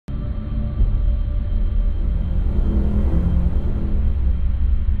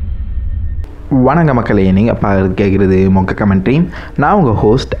வணக்கம் மக்களே, நீங்கள் கேட்குறது மொக்க கமெண்ட்ரி. நான் உங்கள்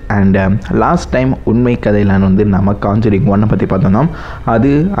ஹோஸ்ட். அண்ட் லாஸ்ட் டைம் உண்மை கதையிலான வந்து நம்ம கான்ஜரிங் 1 பற்றி பார்த்தோம்.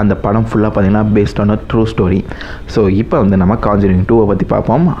 அது அந்த படம் ஃபுல்லாக பார்த்திங்கன்னா based on a true story. So இப்போ வந்து நம்ம கான்ஜரிங் 2 பற்றி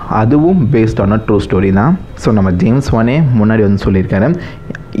பார்ப்போம். அதுவும் based on a true story தான். ஸோ நம்ம ஜேம்ஸ் வானே முன்னாடி வந்து சொல்லியிருக்காரு,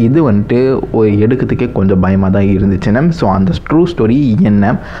 இது வந்துட்டு எடுக்கிறதுக்கே கொஞ்சம் பயமாக தான் இருந்துச்சுன்னு. ஸோ அந்த ட்ரூ ஸ்டோரி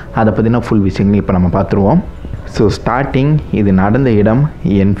என்ன, அதை பற்றின ஃபுல் விஷயங்கள் இப்போ நம்ம பார்த்துருவோம். ஸோ ஸ்டார்டிங் இது நடந்த இடம்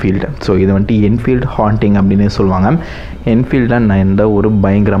என்ஃபீல்டு. ஸோ இது வந்துட்டு என்ஃபீல்டு ஹாண்டிங் அப்படின்னு சொல்லுவாங்க. என்ஃபீல்டில் நடந்த ஒரு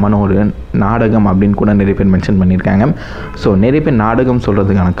பயங்கரமான ஒரு நாடகம் அப்படின்னு கூட நிறைய பேர் மென்ஷன் பண்ணியிருக்காங்க. ஸோ நிறைய பேர் நாடகம்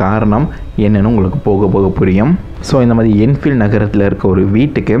சொல்கிறதுக்கான காரணம் என்னென்னு உங்களுக்கு போக போக புரியும். ஸோ இந்த மாதிரி என்ஃபீல்டு நகரத்தில் இருக்க ஒரு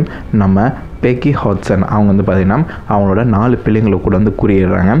வீட்டுக்கு நம்ம பெக்கி ஹாட்சன் அவங்க வந்து பார்த்திங்கன்னா அவங்களோட 4 பிள்ளைங்களை கூட வந்து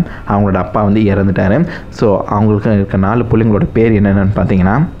குறியிடுறாங்க. அவங்களோட அப்பா வந்து இறந்துட்டார். ஸோ அவங்களுக்கு இருக்க 4 பிள்ளைங்களோட பேர் என்னென்னு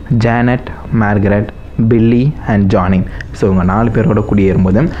பார்த்தீங்கன்னா Janet, Margaret, Billy and Johnny. So இவங்க 4 பேரோட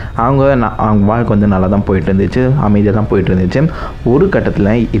குடியேறும்போது அவங்க வாழ்க்கை வந்து நல்லா தான் போயிட்டு இருந்துச்சு, அமைதியாக தான் போயிட்டு இருந்துச்சு. ஒரு கட்டத்தில்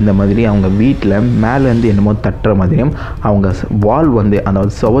இந்த மாதிரி அவங்க வீட்டில் மேலேருந்து என்னமோ தட்டுற மாதிரியும் அவங்க வால் வந்து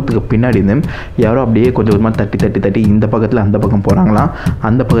அதாவது சுவத்துக்கு பின்னாடி இருந்து யாரோ அப்படியே கொஞ்சம் கொஞ்சமாக தட்டி இந்த பக்கத்தில் அந்த பக்கம் போகிறாங்களாம்,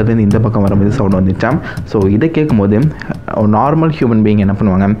 அந்த பக்கத்துலேருந்து இந்த பக்கம் வரும்போது சவுண்ட் வந்துச்சான். ஸோ இதை கேட்கும்போது நார்மல் ஹியூமன் பீயிங் என்ன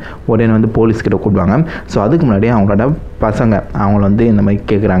பண்ணுவாங்க, உடனே வந்து போலீஸ்கிட்ட கூப்பிடுவாங்க. ஸோ அதுக்கு முன்னாடி அவங்களோட பசங்க அவங்கள வந்து இந்த மாதிரி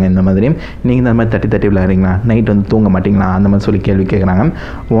கேட்குறாங்க, இந்த மாதிரி நீங்கள் இந்த மாதிரி தட்டி விளையாடுறீங்களா, நைட் வந்து தூங்க மாட்டிங்களா, அந்த மாதிரி சொல்லி கேள்வி கேட்குறாங்க.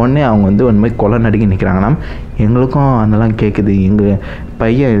 உடனே அவங்க வந்து ஒரு மாதிரி கொலை நடுங்கி நிற்கிறாங்கன்னா, எங்களுக்கும் அதெல்லாம் கேட்குது. எங்கள்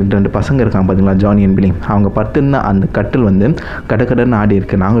பையன் 2 பசங்க இருக்காங்க பார்த்தீங்களா, ஜானி அண்ட் பில்லி, அவங்க படுத்துருந்த அந்த கட்டில் வந்து கடன்னு ஆடி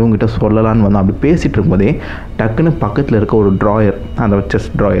இருக்குது. நாங்கள் இவங்ககிட்ட சொல்லலான்னு வந்தோம். அப்படி பேசிகிட்டு இருக்கும்போதே டக்குன்னு பக்கத்தில் இருக்க ஒரு ட்ராயர், அந்த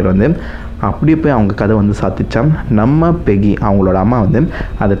செஸ் ட்ராயர் வந்து அப்படியே போய் அவங்க கதை வந்து சாத்திச்சான். நம்ம பெகி அவங்களோட அம்மா வந்து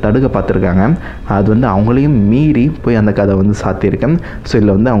அதை தடுக்க பார்த்துருக்காங்க. அது வந்து அவங்களையும் மீறி போய் அந்த கதை வந்து சாத்தியிருக்கேன். ஸோ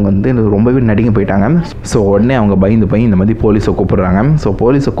இதில் வந்து அவங்க வந்து ரொம்பவே நடுங்கி போயிட்டாங்க. ஸோ உடனே அவங்க பயந்து போய் இந்த மாதிரி போலீஸை கூப்பிட்றாங்க. ஸோ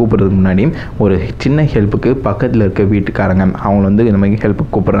போலீஸை கூப்பிட்றதுக்கு முன்னாடி ஒரு சின்ன ஹெல்ப்புக்கு பக்கத்தில் இருக்க வீட்டுக்காரங்க அவங்க வந்து இந்த மாதிரி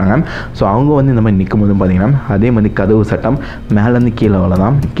ஹெல்ப்புக்கு கூப்பிட்றாங்க. ஸோ அவங்க வந்து இந்த மாதிரி நிற்கும் போது பார்த்திங்கன்னா அதே மாதிரி கதவு சட்டம் மேலேருந்து கீழே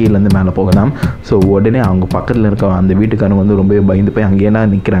வரலாம், கீழேருந்து மேலே போகலாம். ஸோ உடனே அவங்க பக்கத்தில் இருக்க அந்த வீட்டுக்காரங்க வந்து ரொம்பவே பயந்து போய் அங்கேயே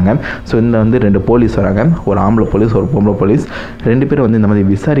தான் நிற்கிறாங்க. ஸோ இந்த வந்து 2 போலீஸ் வராங்க, ஒரு ஆம்பளை போலீஸ், ஒரு பொம்பளை போலீஸ். 2 பேரும் வந்து இந்த மாதிரி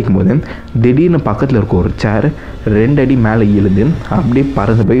விசாரிக்கும் போது திடீர்னு பக்கத்தில் இருக்க ஒரு சேர் 2 அடி மேலே இழுந்து அப்படியே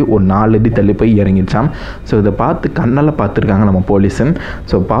பறந்து போய் ஒரு 4 அடி தள்ளி போய் இறங்கிச்சான். ஸோ இதை பார்த்து கண்ணால் பார்த்துருக்காங்க நம்ம போலீஸு.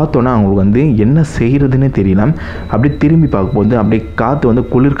 ஸோ பார்த்தோன்னா அவங்களுக்கு வந்து என்ன செய்கிறதுனே தெரியல. அப்படியே திரும்பி பார்க்கும்போது அப்படியே காற்று வந்து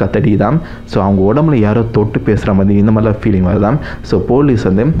குளிர் காத்தடிதான். ஸோ அவங்க உடம்புல யாரோ தொட்டு பேசுகிற மாதிரி இந்த மாதிரிலாம் ஃபீலிங் வருதான். ஸோ போலீஸ்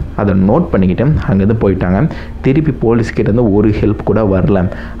வந்து அதை நோட் பண்ணிக்கிட்டு அங்கேருந்து போயிட்டாங்க. திருப்பி போலீஸ்கிட்டேருந்து ஒரு ஹெல்ப் கூட வரல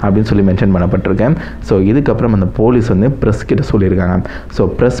அப்படின்னு சொல்லி மென்ஷன் பண்ணப்பட்டிருக்கேன். ஸோ இதுக்கப்புறம் அந்த போலீஸ் வந்து ப்ரெஸ் கிட்ட சொல்லியிருக்காங்க. ஸோ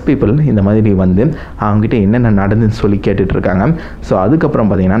ப்ரெஸ் பீப்புள் இந்த மாதிரி வந்து அவங்ககிட்ட என்னென்ன நடந்துன்னு சொல்லி கேட்டுட்ருக்காங்க. ஸோ அதுக்கப்புறம்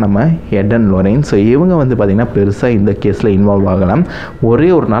பார்த்திங்கன்னா நம்ம எடன் லோரைன், ஸோ இவங்க வந்து பார்த்திங்கன்னா பெருசாக இந்த கேஸில் இன்வால்வ் ஆகலாம். ஒரே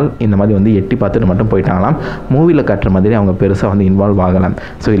ஒரு நாள் இந்த மாதிரி வந்து எட்டி பார்த்துட்டு மட்டும் போயிட்டாங்களாம். மூவியில் காட்டுற மாதிரி அவங்க பெருசாக வந்து இன்வால்வ் ஆகலாம்.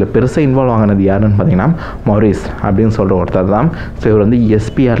 ஸோ இதில் பெருசாக இன்வால்வ் ஆகினது யாருன்னு பார்த்திங்கன்னா மாரிஸ் அப்படின்னு சொல்கிற ஒருத்தர் தான். ஸோ இவர் வந்து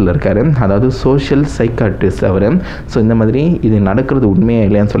எஸ்பிஆரில் இருக்கார், அதாவது சோஷியல் சைக்காட்ரிஸ்ட் அவர். ஸோ இந்த மாதிரி இது நடக்கிறது உண்மையாக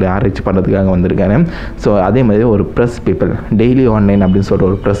இல்லையான்னு சொல்லி ஆராய்ச்சி பண்ணுறதுக்காக வந்திருக்காரு. ஸோ அதே மாதிரி ஒரு ப்ரெஸ் பீப்புள், டெய்லி ஆன்லைன் அப்படின்னு சொல்கிற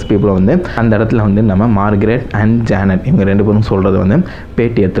ஒரு ப்ரெஸ் பீப்புளை வந்து அந்த இடத்துல வந்து நம்ம மார்கரெட் அண்ட் ஜானட் இவங்க 2 பேரும் சொல்கிறது வந்து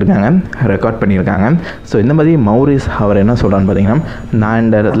பேட்டி எடுத்திருக்காங்க, ரெக்கார்ட் பண்ணியிருக்காங்க. ஸோ இந்த மாதிரி மௌரிஸ் அவர் என்ன சொல்கிறான்னு பார்த்தீங்கன்னா, நான்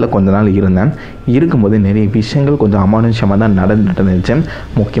இந்த இடத்துல கொஞ்ச நாள் இருந்தேன், இருக்கும்போது நிறைய விஷயங்கள் கொஞ்சம் அமானுஷமாக தான் நடந்துட்டு இருந்துச்சு.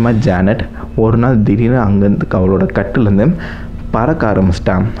 முக்கியமாக ஜானட் ஒரு நாள் திடீர்னு அங்கேருந்து அவளோட கட்டிலேருந்து பறக்க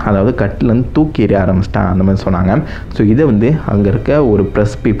ஆரம்பிச்சிட்டான், அதாவது கட்டிலேருந்து தூக்கி எறிய ஆரம்பிச்சிட்டான் அந்த மாதிரி சொன்னாங்க. ஸோ இதை வந்து அங்கே இருக்க ஒரு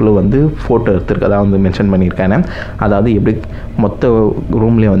ப்ரெஸ் பீப்புளும் வந்து ஃபோட்டோ எடுத்துருக்கதாக வந்து மென்ஷன் பண்ணியிருக்காங்க. அதாவது எப்படி மொத்த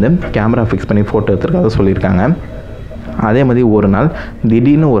ரூம்லேயே வந்து கேமரா ஃபிக்ஸ் பண்ணி ஃபோட்டோ எடுத்துருக்கதாக சொல்லியிருக்காங்க. அதே மாதிரி ஒரு நாள்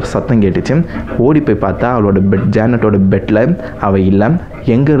திடீர்னு ஒரு சத்தம் கேட்டுச்சு. ஓடி போய் பார்த்தா அவளோட ஜானட்டோட பெட்டில் அவள் இல்லை.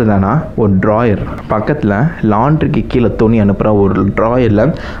 எங்கே இருந்தானா ஒரு ட்ராயர் பக்கத்தில் லாண்ட்ரிக்கு கீழே துணி அனுப்புகிற ஒரு ட்ராயரில்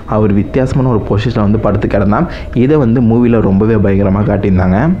அவர் வித்தியாசமான ஒரு பொசிஷனில் வந்து படுத்து கிடந்தான். இதை வந்து மூவியில் ரொம்பவே பயங்கரமாக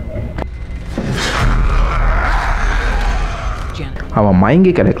காட்டியிருந்தாங்க. அவன்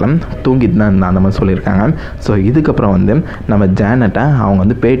மயங்கி கிடைக்கலாம், தூங்கிட்டு தான் இருந்தான் அந்த மாதிரி சொல்லியிருக்காங்க. ஸோ இதுக்கப்புறம் வந்து நம்ம ஜானட்டை அவங்க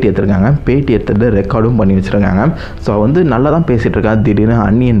வந்து பேட்டி எடுத்துருக்காங்க. பேட்டி எடுத்துகிட்டு ரெக்கார்டும் பண்ணி வச்சுருக்காங்க. ஸோ வந்து நல்லா தான் பேசிகிட்டு இருக்கா. திடீர்னு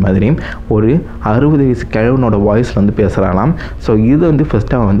அன்னியன் மாதிரி ஒரு 60 வயசு கிழவனோட வாய்ஸில் வந்து பேசுகிறாலாம். ஸோ இது வந்து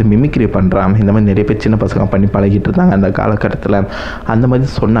ஃபஸ்ட்டு அவன் வந்து மிமிக்ரி பண்ணுறான். இந்த மாதிரி நிறைய பேர் சின்ன பசங்க பண்ணி பழகிட்டு இருந்தாங்க அந்த காலகட்டத்தில், அந்த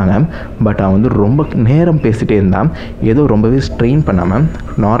மாதிரி சொன்னாங்க. பட் அவன் வந்து ரொம்ப நேரம் பேசிகிட்டே இருந்தான். ஏதோ ரொம்பவே ஸ்ட்ரெயின் பண்ணாமல்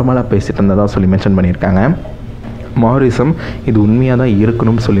நார்மலாக பேசிகிட்டு இருந்ததாக சொல்லி மென்ஷன் பண்ணியிருக்காங்க. மாரிசம் இது உண்மையாக தான்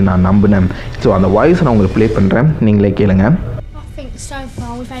இருக்கணும்னு சொல்லி நான் நம்பினேன். ஸோ அந்த வாய்ஸை நான் உங்களுக்கு ப்ளே பண்ணுறேன், நீங்களே கேளுங்க. I think so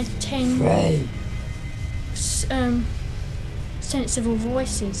far we've had 10 sensible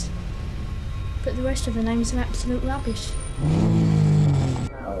voices, but the rest of the names are absolute rubbish.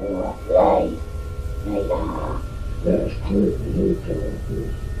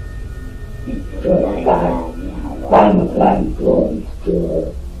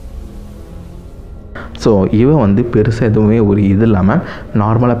 So இவன் வந்து பெருசாக எதுவுமே ஒரு இது இல்லாமல்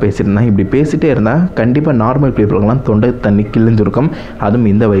நார்மலாக பேசிட்டு இருந்தான். இப்படி பேசிகிட்டே இருந்தால் கண்டிப்பாக நார்மல் பீப்புளுக்கெல்லாம் தொண்டை தண்ணி கிழிஞ்சிருக்கும், அதுவும்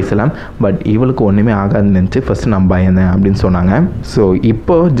இந்த வயசில். பட் இவளுக்கு ஒன்றுமே ஆகாதுன்னு நினச்சி ஃபஸ்ட்டு நான் பயந்தேன் அப்படின்னு சொன்னாங்க. ஸோ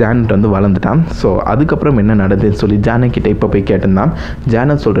இப்போது ஜானட் வந்து வளர்ந்துட்டான். ஸோ அதுக்கப்புறம் என்ன நடந்ததுன்னு சொல்லி ஜானக்கிட்ட இப்போ போய் கேட்டிருந்தான்.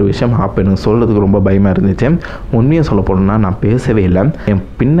 ஜானட் சொல்கிற விஷயம் அப்போ எனக்கு சொல்கிறதுக்கு ரொம்ப பயமாக இருந்துச்சு. உண்மையை சொல்ல போனோம்னா நான் பேசவே இல்லை. என்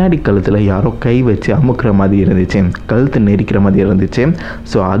பின்னாடி கழுத்தில் யாரோ கை வச்சு அமுக்கிற மாதிரி இருந்துச்சு, கழுத்து நெரிக்கிற மாதிரி இருந்துச்சு.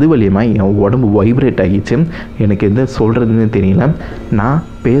 ஸோ அது வழியமாக என் உடம்பு வைப்ரேட் ஆகிச்சு. எனக்கு எந்த சொல்கிறதுன்னு தெரியல. நான்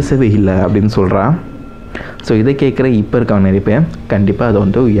பேசவே இல்லை அப்படின்னு சொல்கிறான். ஸோ இதை கேட்குற இப்போ இருக்கவங்க நிறைய பேர் கண்டிப்பாக அதை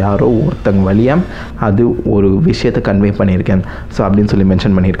வந்து யாரோ ஒருத்தங்க வழியாக அது ஒரு விஷயத்தை கன்வே பண்ணியிருக்கேன் ஸோ அப்படின்னு சொல்லி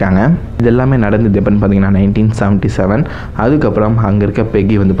மென்ஷன் பண்ணியிருக்காங்க. இது எல்லாமே நடந்தது எப்படின்னு பார்த்தீங்கன்னா 1977. அதுக்கப்புறம் அங்கே இருக்க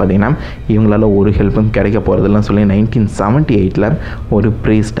பெகி வந்து பார்த்திங்கன்னா இவங்களால ஒரு ஹெல்ப்பும் கிடைக்க போகிறதுலாம் சொல்லி 1978 ஒரு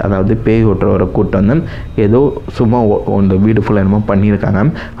ப்ரீஸ்ட், அதாவது பேய் ஓட்டுறவரை கூட்டு வந்து ஏதோ சும்மா அந்த வீடு ஃபுல்லாக என்னமோ பண்ணியிருக்காங்க.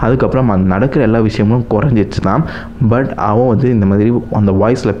 அதுக்கப்புறம் அது நடக்கிற எல்லா விஷயமும் குறைஞ்சிச்சு தான். பட் அவன் வந்து இந்த மாதிரி அந்த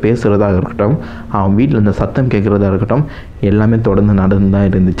வாய்ஸில் பேசுகிறதாக இருக்கட்டும், அவன் வீட்டில் இந்த சத்தம் கேட்குறதா இருக்கட்டும், எல்லாமே தொடர்ந்து நடந்து தான்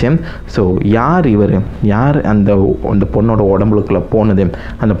இருந்துச்சு. ஸோ யார் இவர், யார் அந்த பொண்ணோட உடம்புக்குள்ளே போனது,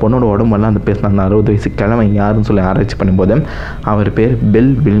 அந்த பொண்ணோட உடம்பெல்லாம் அந்த பேசின அந்த 60 வயசு கிழமை யாருன்னு சொல்லி ஆராய்ச்சி பண்ணும்போது அவர் பேர்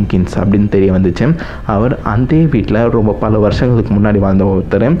பெல் வில்கின்ஸ் அப்படின்னு தெரிய வந்துச்சு. அவர் அந்த வீட்டில் ரொம்ப பல வருஷங்களுக்கு முன்னாடி வாழ்ந்த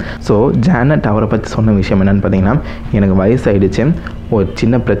ஒருத்தர். ஸோ ஜானட் அவரை பற்றி சொன்ன விஷயம் என்னென்னு பார்த்தீங்கன்னா, எனக்கு வயசாகிடுச்சு, ஒரு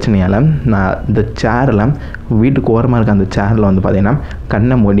சின்ன பிரச்சனையால் நான் இந்த சேரில் வீட்டுக்கு ஓரமாக இருக்க அந்த சேரில் வந்து பார்த்திங்கன்னா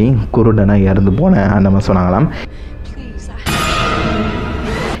கண்ணை மூடி குருடனாக இறந்து போனேன் அந்த மாதிரி சொன்னாங்களாம்.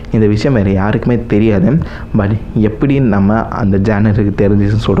 இந்த விஷயம் வேறு யாருக்குமே தெரியாது. பட் எப்படி நம்ம அந்த ஜானட்டுக்கு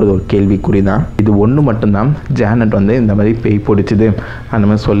தெரிஞ்சுன்னு சொல்கிறது ஒரு கேள்விக்குறி தான். இது ஒன்று மட்டும்தான் ஜானட் வந்து இந்த மாதிரி பேய் பிடிச்சிது அந்த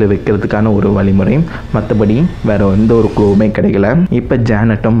மாதிரி சொல்லி வைக்கிறதுக்கான ஒரு வழிமுறை. மற்றபடி வேறு எந்த ஒரு க்ளூவுமே கிடைக்கல. இப்போ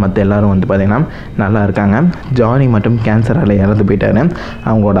ஜானட்டும் மற்ற எல்லோரும் வந்து பார்த்திங்கன்னா நல்லா இருக்காங்க. ஜானி மட்டும் கேன்சரால் இறந்து போயிட்டாரு.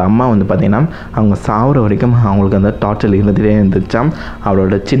 அவங்களோட அம்மா வந்து பார்த்திங்கன்னா அவங்க சாகுற வரைக்கும் அவங்களுக்கு அந்த டார்ச்சர் இருந்துகிட்டே இருந்துச்சாம்.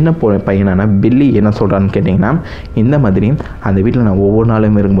 அவளோட சின்ன பையனான பில்லி என்ன சொல்கிறான்னு கேட்டிங்கன்னா, இந்த மாதிரி அந்த வீட்டில் நான் ஒவ்வொரு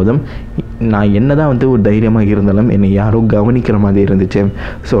நாளும் இருக்கும்போதும் நான் என்ன தான் வந்து ஒரு தைரியமாக இருந்தாலும் என்னை யாரோ கவனிக்கிற மாதிரி இருந்துச்சு.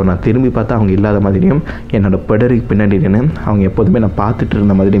 ஸோ நான் திரும்பி பார்த்தா அவங்க இல்லாத மாதிரியும், என்னோடய பெடருக்கு பின்னாடி நின்று அவங்க எப்போதுமே நான் பார்த்துட்டு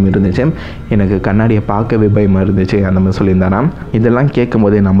இருந்த மாதிரியும் இருந்துச்சு. எனக்கு கண்ணாடியை பார்க்கவே பயமாக இருந்துச்சு அந்த மாதிரி சொல்லியிருந்தாராம். இதெல்லாம் கேட்கும்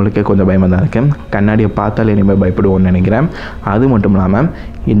போதே நம்மளுக்கே கொஞ்சம் பயமாக தான் இருக்கு. கண்ணாடியை பார்த்தாலே இனிமேல் பயப்படுவோன்னு நினைக்கிறேன். அது மட்டும் இல்லாமல்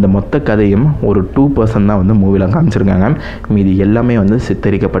இந்த மொத்த கதையும் ஒரு 2% தான் வந்து மூவியில் காமிச்சிருக்காங்க. மீதி எல்லாமே வந்து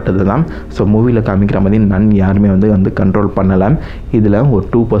சித்தரிக்கப்பட்டது தான். ஸோ மூவியில் காமிக்கிற மாதிரி நன் யாருமே வந்து கண்ட்ரோல் பண்ணலை. இதில் ஒரு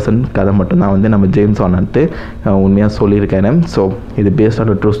 2% கதை மட்டும்தான் வந்து நம்ம ஜேம்ஸ் வானத்து உண்மையாக சொல்லியிருக்காரு. ஸோ இது பேஸ்ட் ஆன்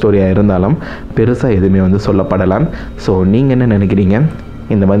ட்ரூ ஸ்டோரியாக இருந்தாலும் பெருசாக எதுவுமே வந்து சொல்லப்படலாம். ஸோ நீங்கள் என்ன நினைக்கிறீங்க?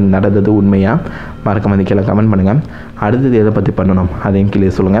 இந்த மாதிரி நடந்தது உண்மையாக? மறக்காம வந்து கீழே கமெண்ட் பண்ணுங்கள். அடுத்தது எதை பற்றி பண்ணணும் அதையும்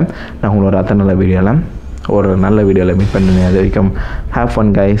கீழே சொல்லுங்கள். நான் உங்களோட அத்தனை நல்ல வீடியோவில் ஒரு நல்ல வீடியோவில் மீட் பண்ணுங்க. அது வரைக்கும் ஹேவ்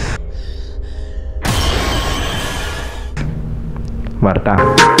ஃபன் கைஸ். வரட்டா.